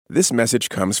This message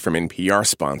comes from NPR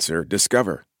sponsor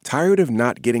Discover. Tired of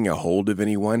not getting a hold of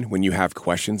anyone when you have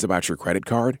questions about your credit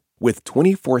card? With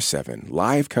 24/7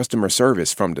 live customer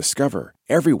service from Discover,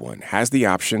 everyone has the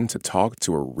option to talk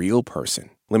to a real person.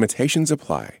 Limitations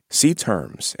apply. See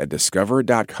terms at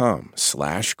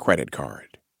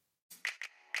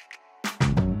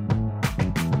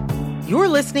discover.com/creditcard. You're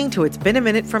listening to It's Been a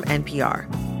Minute from NPR.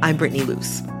 I'm Brittany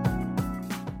Luce.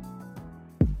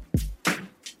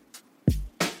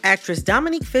 Actress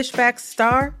Dominique Fishback's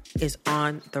star is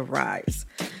on the rise.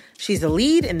 She's a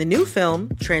lead in the new film,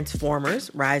 Transformers: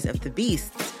 Rise of the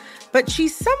Beasts, but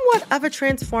she's somewhat of a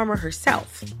transformer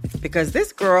herself because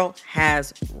this girl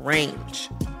has range.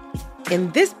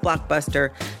 In this blockbuster,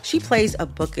 she plays a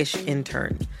bookish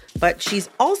intern, but she's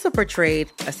also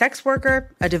portrayed a sex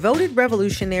worker, a devoted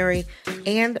revolutionary,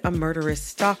 and a murderous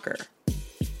stalker.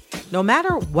 No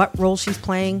matter what role she's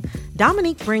playing,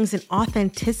 Dominique brings an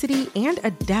authenticity and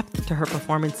a depth to her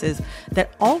performances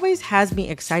that always has me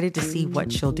excited to see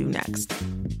what she'll do next.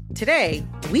 Today,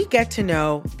 we get to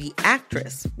know the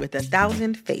actress with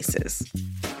 1,000 faces.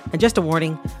 And just a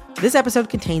warning, this episode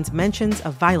contains mentions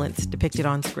of violence depicted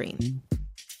on screen.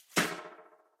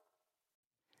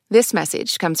 This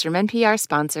message comes from NPR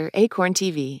sponsor Acorn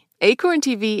TV. Acorn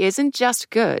TV isn't just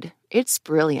good, it's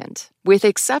brilliant. With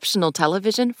exceptional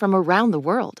television from around the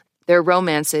world. Their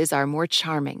romances are more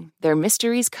charming, their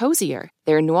mysteries cozier,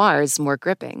 their noirs more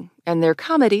gripping, and their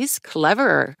comedies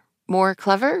cleverer. More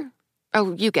clever?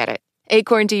 Oh, you get it.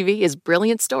 Acorn TV is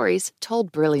brilliant stories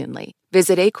told brilliantly.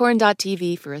 Visit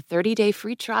acorn.tv for a 30-day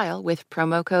free trial with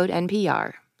promo code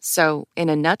NPR. So, in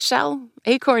a nutshell,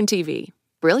 Acorn TV.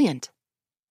 Brilliant.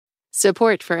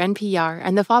 Support for NPR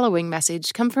and the following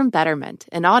message come from Betterment,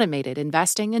 an automated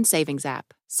investing and savings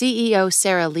app. CEO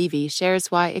Sarah Levy shares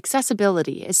why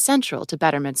accessibility is central to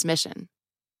Betterment's mission.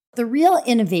 The real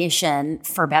innovation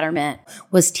for Betterment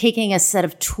was taking a set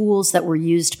of tools that were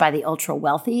used by the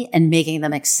ultra-wealthy and making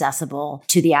them accessible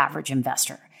to the average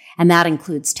investor. And that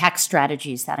includes tax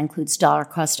strategies, that includes dollar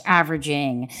cost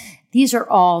averaging. These are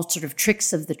all sort of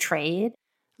tricks of the trade.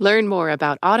 Learn more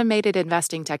about automated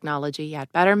investing technology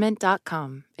at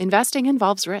Betterment.com. Investing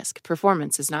involves risk.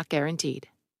 Performance is not guaranteed.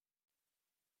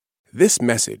 This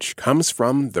message comes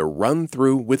from The Run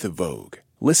Through with Vogue.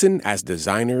 Listen as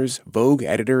designers, Vogue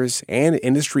editors, and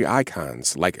industry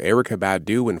icons like Erykah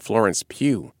Badu and Florence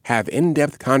Pugh have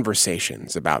in-depth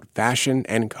conversations about fashion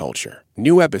and culture.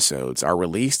 New episodes are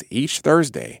released each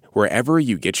Thursday wherever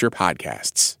you get your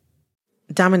podcasts.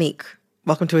 Dominique,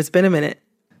 welcome to It's Been a Minute.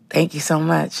 Thank you so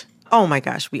much. Oh my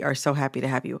gosh, we are so happy to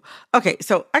have you. Okay,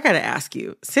 so I gotta ask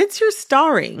you, since you're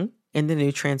starring in the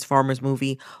new Transformers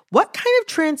movie, what kind of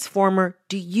Transformer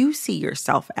do you see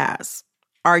yourself as?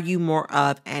 Are you more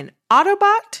of an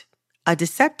Autobot, a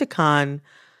Decepticon,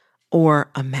 or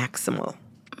a Maximal?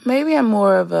 Maybe I'm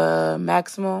more of a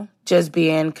Maximal. Just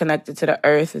being connected to the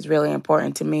Earth is really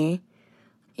important to me.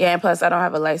 Yeah, and plus I don't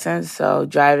have a license, so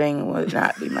driving would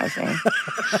not be my thing.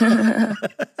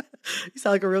 You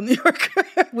sound like a real New Yorker,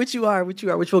 which you are, which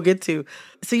we'll get to.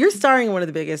 So you're starring in one of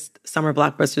the biggest summer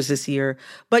blockbusters this year,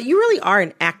 but you really are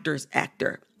an actor's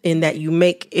actor in that you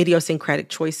make idiosyncratic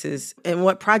choices in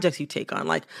what projects you take on.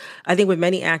 Like, I think with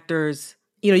many actors,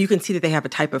 you can see that they have a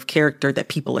type of character that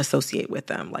people associate with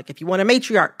them. Like, if you want a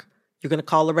matriarch, you're going to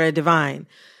call Loretta Devine.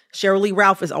 Sheryl Lee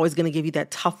Ralph is always going to give you that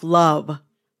tough love,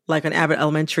 like on Abbott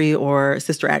Elementary or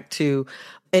Sister Act 2.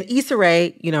 And Issa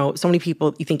Rae, so many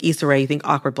people, you think Issa Rae, you think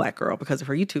awkward Black girl because of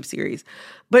her YouTube series.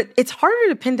 But it's harder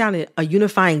to pin down a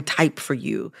unifying type for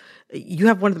you. You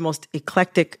have one of the most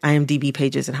eclectic IMDb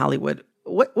pages in Hollywood.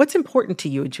 What's important to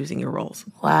you in choosing your roles?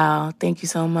 Wow, thank you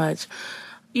so much.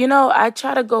 I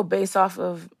try to go based off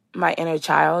of my inner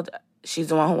child. She's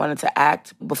the one who wanted to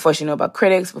act before she knew about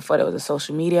critics, before there was a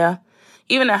social media.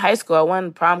 Even in high school, I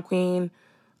won prom queen.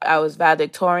 I was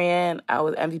valedictorian, I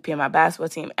was MVP in my basketball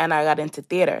team, and I got into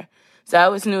theater. So I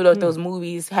always knew that those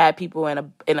movies had people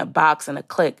in a box and a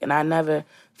clique, and I never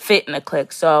fit in a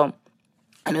clique. So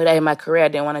I knew that in my career I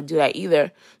didn't want to do that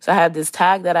either. So I have this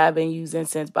tag that I've been using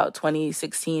since about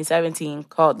 2016, 17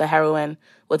 called The Heroine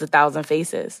with 1,000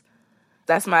 Faces.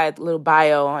 That's my little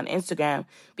bio on Instagram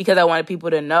because I wanted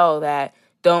people to know that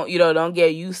don't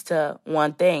get used to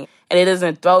one thing. And it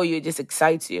doesn't throw you, it just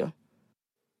excites you.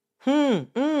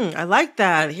 I like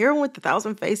that. Heroine with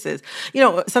 1,000 Faces.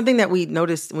 Something that we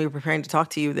noticed when we were preparing to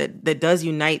talk to you that does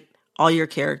unite all your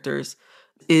characters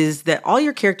is that all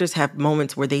your characters have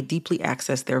moments where they deeply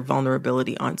access their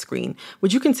vulnerability on screen.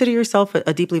 Would you consider yourself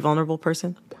a deeply vulnerable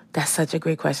person? That's such a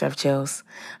great question. I have chills.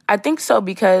 I think so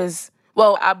because,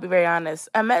 well, I'll be very honest.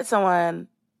 I met someone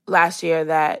last year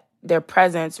that their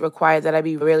presence required that I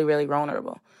be really, really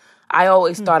vulnerable. I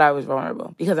always thought I was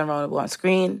vulnerable because I'm vulnerable on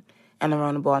screen and I'm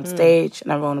vulnerable on stage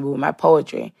and I'm vulnerable with my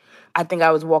poetry. I think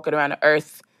I was walking around the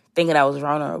earth thinking I was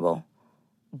vulnerable.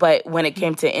 But when it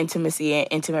came to intimacy and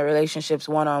intimate relationships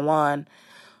one-on-one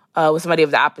with somebody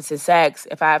of the opposite sex,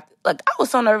 I was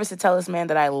so nervous to tell this man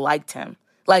that I liked him.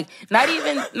 Like, not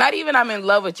even I'm in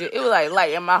love with you. It was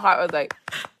like, and my heart was like,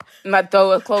 my throat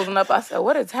was closing up. I said,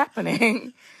 what is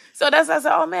happening? So I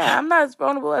said, oh man, I'm not as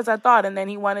vulnerable as I thought. And then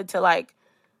he wanted to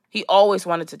he always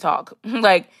wanted to talk.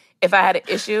 Like, if I had an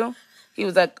issue, he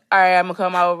was like, all right, I'm going to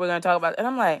come over, we're going to talk about it. And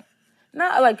I'm like,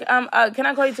 no, can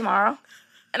I call you tomorrow?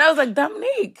 And I was like,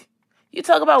 Dominique, you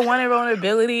talk about wanting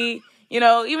vulnerability. You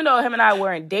know, even though him and I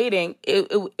weren't dating,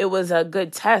 it was a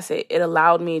good test. It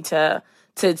allowed me to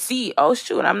see, oh,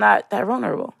 shoot, I'm not that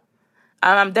vulnerable.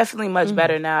 I'm definitely much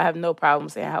better now. I have no problem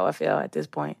saying how I feel at this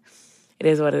point. It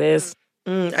is what it is.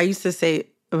 I used to say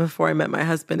before I met my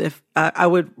husband, if I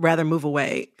would rather move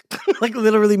away, like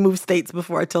literally move states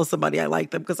before I tell somebody I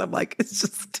like them, because I'm like, it's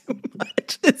just too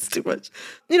much. It's too much.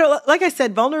 You know, like I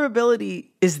said,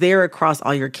 vulnerability is there across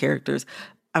all your characters.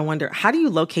 I wonder, how do you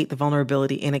locate the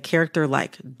vulnerability in a character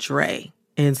like Dre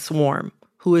in Swarm,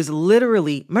 who is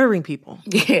literally murdering people?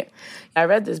 Yeah. I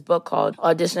read this book called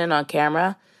Auditioning on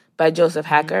Camera by Joseph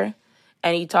Hacker,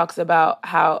 and he talks about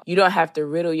how you don't have to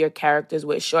riddle your characters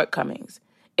with shortcomings.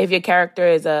 If your character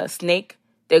is a snake,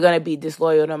 they're going to be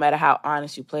disloyal no matter how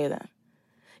honest you play them.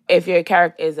 If your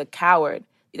character is a coward,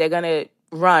 they're going to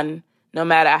run no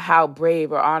matter how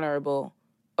brave or honorable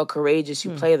or courageous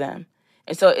you play them.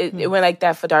 And so it went like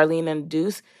that for Darlene and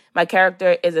Deuce. My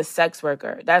character is a sex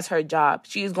worker. That's her job.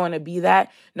 She's going to be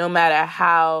that no matter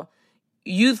how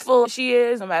youthful she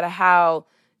is, no matter how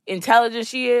intelligent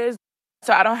she is.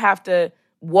 So I don't have to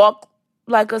walk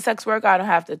like a sex worker. I don't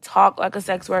have to talk like a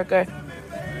sex worker.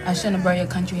 I shouldn't have brought your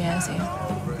country ass here.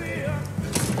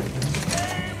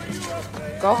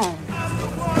 Go home.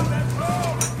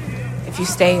 If you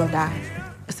stay, you'll die.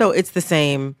 So it's the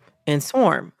same in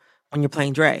Swarm when you're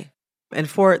playing Dre. And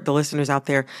for the listeners out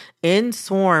there, in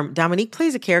Swarm, Dominique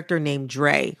plays a character named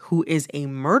Dre, who is a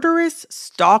murderous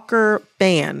stalker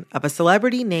fan of a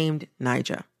celebrity named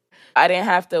Nyjah. I didn't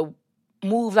have to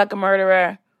move like a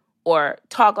murderer or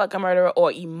talk like a murderer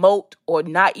or emote or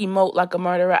not emote like a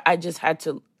murderer. I just had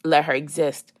to let her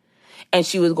exist. And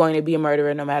she was going to be a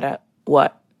murderer no matter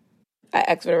what. I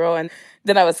asked for the role, and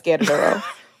then I was scared of the role.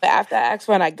 But after I asked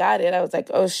for it and I got it, I was like,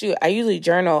 oh, shoot. I usually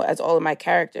journal as all of my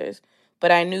characters.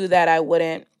 But I knew that I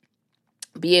wouldn't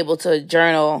be able to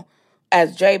journal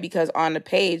as Dre because on the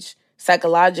page,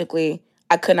 psychologically,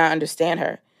 I could not understand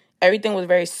her. Everything was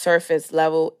very surface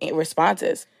level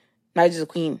responses. Nyjah's a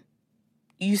queen.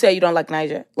 You say you don't like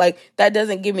Nyjah. Like, that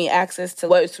doesn't give me access to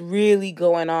what's really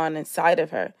going on inside of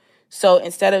her. So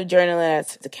instead of journaling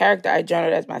as the character, I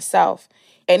journaled as myself.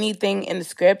 Anything in the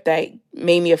script that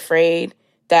made me afraid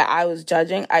that I was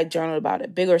judging, I journaled about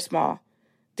it, big or small.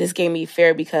 This gave me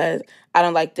fear because I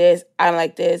don't like this, I don't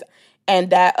like this. And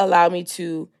that allowed me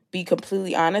to be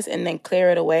completely honest and then clear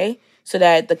it away so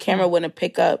that the camera wouldn't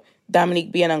pick up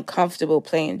Dominique being uncomfortable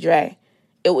playing Dre.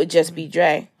 It would just be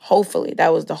Dre. Hopefully.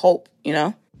 That was the hope, you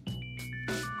know?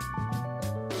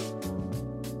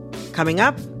 Coming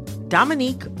up,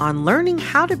 Dominique on learning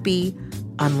how to be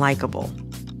unlikable.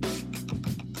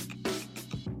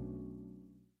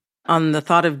 On the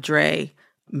thought of Dre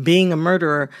being a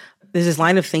murderer, there's this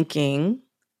line of thinking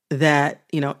that,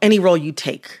 you know, any role you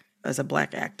take as a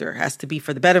Black actor has to be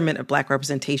for the betterment of Black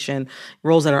representation,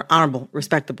 roles that are honorable,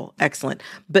 respectable, excellent.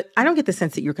 But I don't get the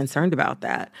sense that you're concerned about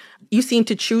that. You seem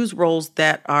to choose roles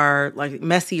that are like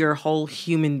messier, whole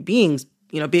human beings,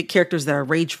 you know, big characters that are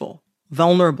rageful,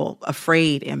 vulnerable,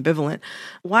 afraid, ambivalent.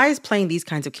 Why is playing these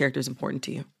kinds of characters important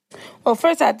to you? Well,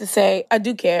 first I have to say, I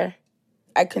do care.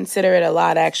 I consider it a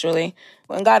lot, actually.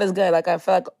 When God is good, like I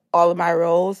feel like all of my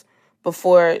roles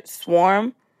before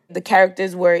Swarm, the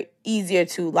characters were easier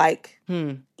to like,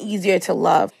 easier to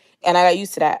love. And I got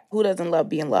used to that. Who doesn't love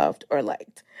being loved or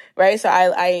liked, right? So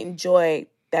I enjoyed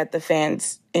that the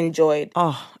fans enjoyed.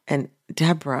 Oh, and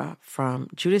Deborah from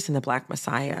Judas and the Black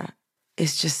Messiah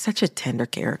is just such a tender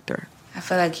character. I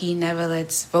feel like he never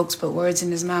lets folks put words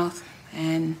in his mouth.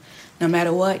 And no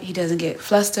matter what, he doesn't get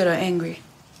flustered or angry.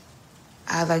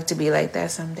 I'd like to be like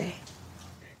that someday.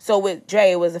 So with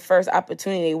Dre, it was the first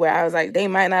opportunity where I was like, they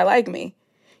might not like me.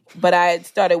 But I had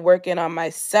started working on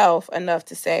myself enough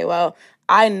to say, well,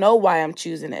 I know why I'm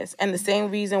choosing this. And the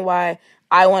same reason why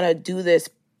I want to do this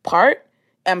part,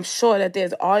 I'm sure that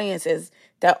there's audiences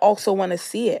that also want to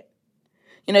see it.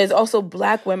 You know, there's also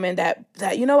Black women that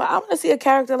you know, I want to see a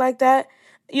character like that.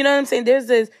 You know what I'm saying? There's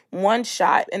this one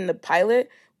shot in the pilot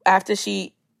after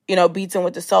she, beats him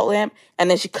with the salt lamp, and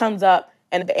then she comes up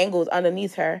and the angle is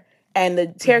underneath her, and the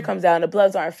tear comes out and the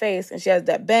blood's on her face, and she has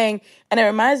that bang. And it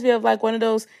reminds me of like one of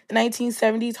those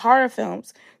 1970s horror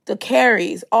films, the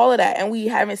Carries, all of that. And we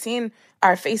haven't seen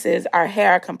our faces, our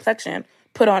hair, our complexion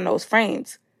put on those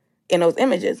frames in those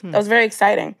images. That was very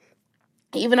exciting.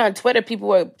 Even on Twitter, people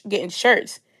were getting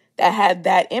shirts that had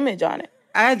that image on it.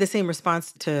 I had the same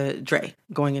response to Dre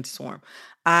going into Swarm.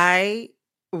 I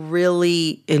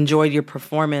really enjoyed your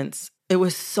performance. It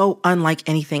was so unlike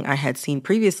anything I had seen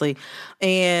previously.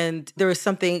 And there was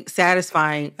something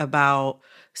satisfying about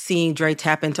seeing Dre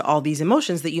tap into all these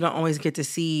emotions that you don't always get to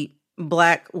see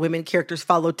Black women characters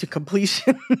follow to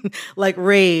completion, like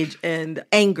rage and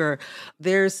anger.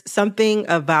 There's something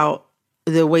about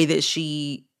the way that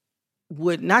she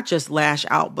would not just lash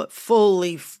out, but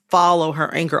fully follow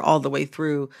her anger all the way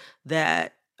through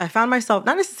that I found myself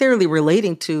not necessarily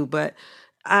relating to, but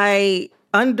I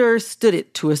understood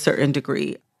it to a certain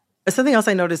degree. Something else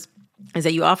I noticed is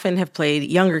that you often have played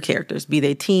younger characters, be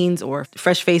they teens or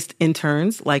fresh-faced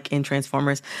interns, like in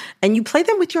Transformers, and you play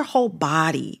them with your whole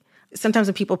body. Sometimes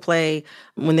when people play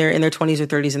when they're in their 20s or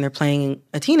 30s and they're playing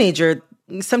a teenager,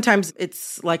 sometimes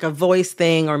it's like a voice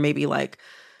thing or maybe like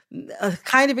a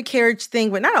kind of a carriage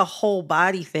thing, but not a whole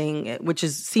body thing, which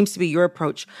seems to be your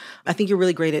approach. I think you're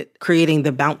really great at creating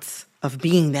the bounce of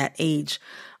being that age.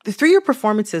 Through your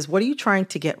performances, what are you trying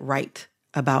to get right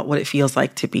about what it feels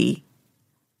like to be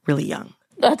really young?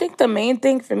 I think the main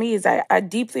thing for me is I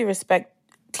deeply respect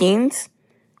teens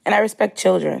and I respect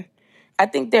children. I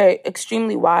think they're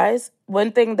extremely wise.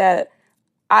 One thing that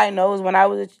I know is when I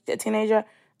was a teenager,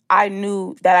 I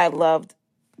knew that I loved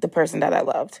the person that I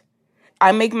loved.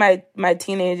 I make my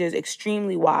teenagers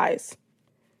extremely wise.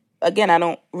 Again, I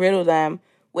don't riddle them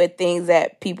with things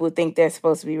that people think they're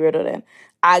supposed to be riddled in.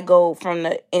 I go from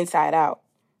the inside out.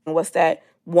 And what's that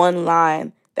one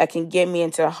line that can get me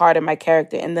into the heart of my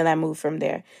character, and then I move from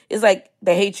there? It's like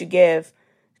The Hate U Give.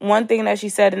 One thing that she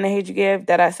said in The Hate U Give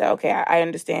that I said, okay, I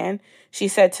understand. She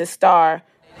said to Star,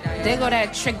 "There go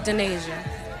that trick Denasia.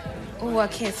 Oh, I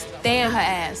can't stand her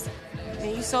ass.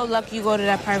 Man, you so lucky you go to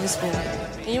that private school.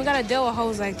 And you don't gotta deal with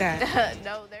hoes like that."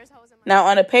 No, there's hoes in my... Now,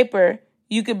 on the paper,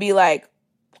 you could be like,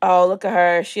 oh, look at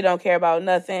her. She don't care about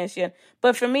nothing.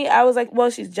 But for me, I was like, well,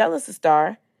 she's jealous of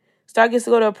Star. Star gets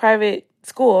to go to a private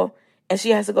school, and she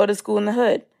has to go to school in the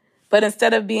hood. But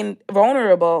instead of being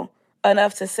vulnerable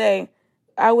enough to say,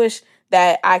 I wish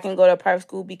that I can go to a private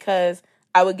school because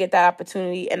I would get that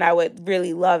opportunity and I would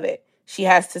really love it, she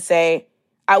has to say,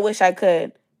 I wish I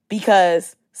could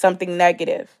because something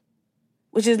negative,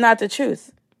 which is not the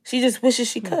truth. She just wishes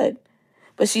she could,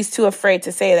 but she's too afraid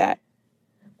to say that.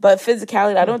 But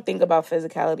physicality, I don't think about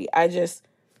physicality.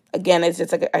 It's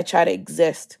just like I try to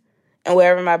exist. And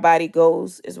wherever my body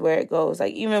goes is where it goes.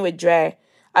 Like even with Dre,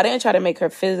 I didn't try to make her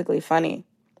physically funny.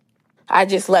 I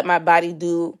just let my body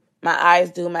do, my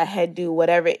eyes do, my head do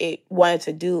whatever it wanted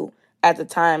to do at the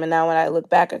time. And now when I look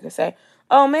back, I can say,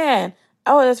 oh man,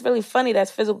 oh, that's really funny.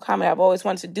 That's physical comedy. I've always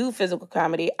wanted to do physical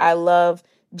comedy. I love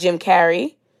Jim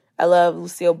Carrey. I love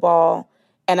Lucille Ball.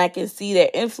 And I can see their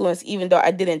influence even though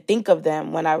I didn't think of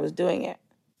them when I was doing it.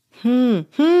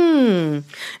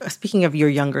 Speaking of your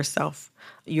younger self,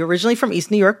 you're originally from East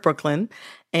New York, Brooklyn.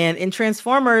 And in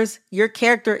Transformers, your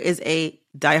character is a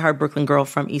diehard Brooklyn girl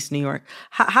from East New York.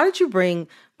 How did you bring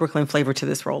Brooklyn flavor to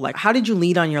this role? Like, how did you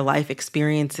lead on your life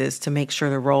experiences to make sure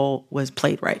the role was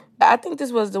played right? I think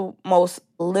this was the most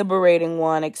liberating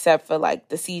one, except for like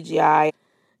the CGI,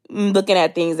 looking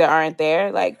at things that aren't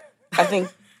there. Like, I think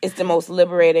it's the most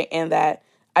liberating in that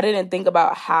I didn't think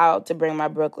about how to bring my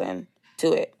Brooklyn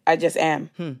to it. I just am.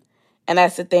 And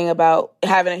that's the thing about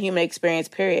having a human experience,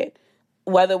 period.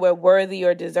 Whether we're worthy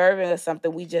or deserving of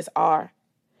something, we just are.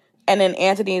 And then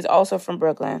Anthony is also from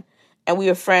Brooklyn. And we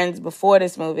were friends before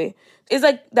this movie. It's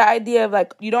like the idea of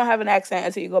like, you don't have an accent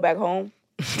until you go back home.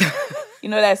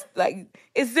 That's like,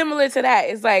 it's similar to that.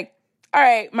 It's like, all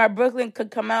right, my Brooklyn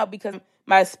could come out because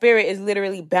my spirit is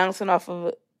literally bouncing off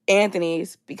of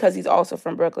Anthony's because he's also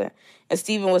from Brooklyn. And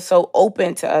Steven was so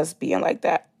open to us being like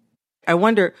that. I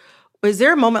wonder, is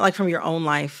there a moment like from your own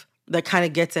life that kind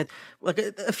of gets at like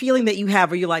a feeling that you have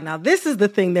where you're like, now this is the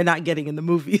thing they're not getting in the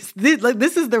movies.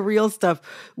 This is the real stuff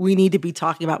we need to be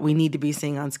talking about, we need to be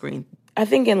seeing on screen. I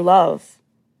think in love,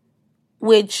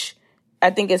 which I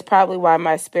think is probably why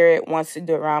my spirit wants to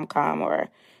do a rom-com or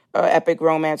epic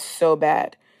romance so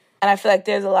bad. And I feel like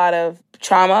there's a lot of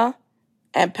trauma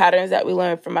and patterns that we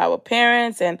learn from our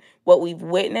parents and what we've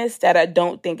witnessed that I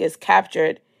don't think is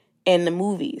captured in the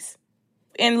movies.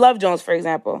 In Love Jones, for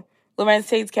example, Lorenz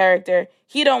Tate's character,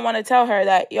 he don't want to tell her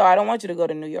that, I don't want you to go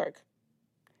to New York.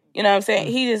 You know what I'm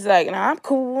saying? He just like, nah, I'm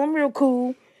cool. I'm real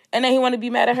cool. And then he want to be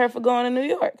mad at her for going to New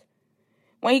York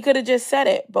when he could have just said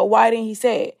it. But why didn't he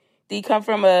say it? Did he come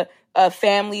from a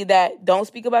family that don't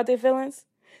speak about their feelings?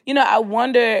 You know, I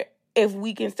wonder if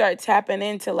we can start tapping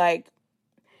into, like,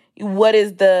 what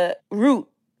is the root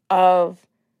of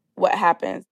what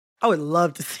happens. I would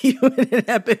love to see you in an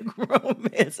epic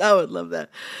romance. I would love that.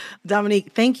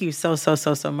 Dominique, thank you so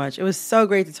much. It was so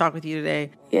great to talk with you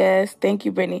today. Yes, thank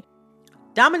you, Brittany.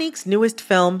 Dominique's newest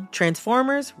film,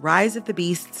 Transformers: Rise of the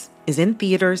Beasts, is in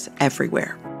theaters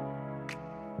everywhere.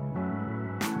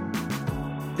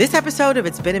 This episode of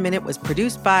It's Been a Minute was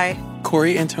produced by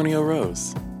Corey Antonio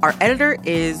Rose. Our editor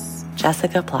is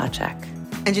Jessica Plachek.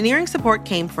 Engineering support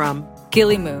came from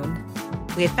Gilly Moon.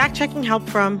 We had fact-checking help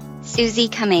from Susie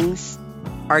Cummings.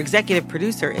 Our executive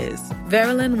producer is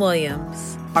Verilyn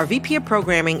Williams. Our VP of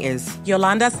programming is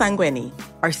Yolanda Sanguini.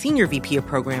 Our senior VP of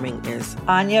programming is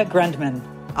Anya Grundman.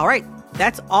 All right,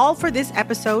 that's all for this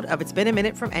episode of It's Been a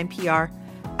Minute from NPR.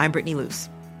 I'm Brittany Luce.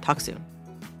 Talk soon.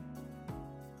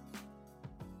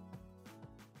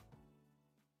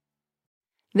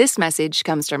 This message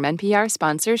comes from NPR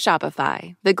sponsor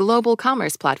Shopify, the global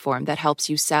commerce platform that helps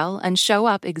you sell and show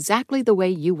up exactly the way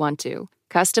you want to.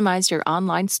 Customize your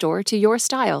online store to your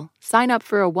style. Sign up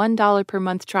for a $1 per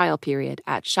month trial period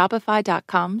at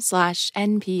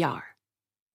shopify.com/NPR.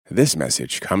 This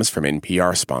message comes from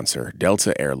NPR sponsor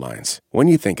Delta Airlines. When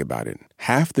you think about it,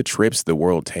 half the trips the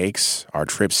world takes are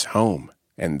trips home.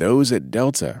 And those at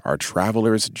Delta are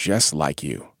travelers just like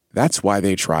you. That's why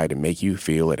they try to make you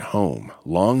feel at home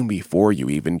long before you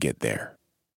even get there.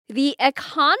 The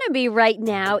economy right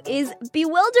now is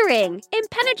bewildering,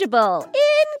 impenetrable,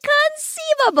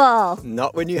 inconceivable.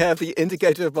 Not when you have the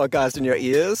Indicator podcast in your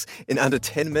ears. In under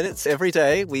 10 minutes every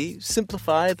day, we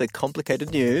simplify the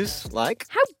complicated news like...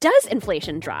 How does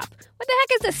inflation drop? What the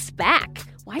heck is a SPAC?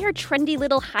 Why are trendy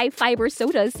little high-fiber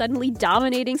sodas suddenly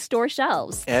dominating store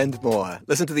shelves? And more.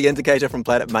 Listen to the Indicator from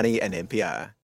Planet Money and NPR.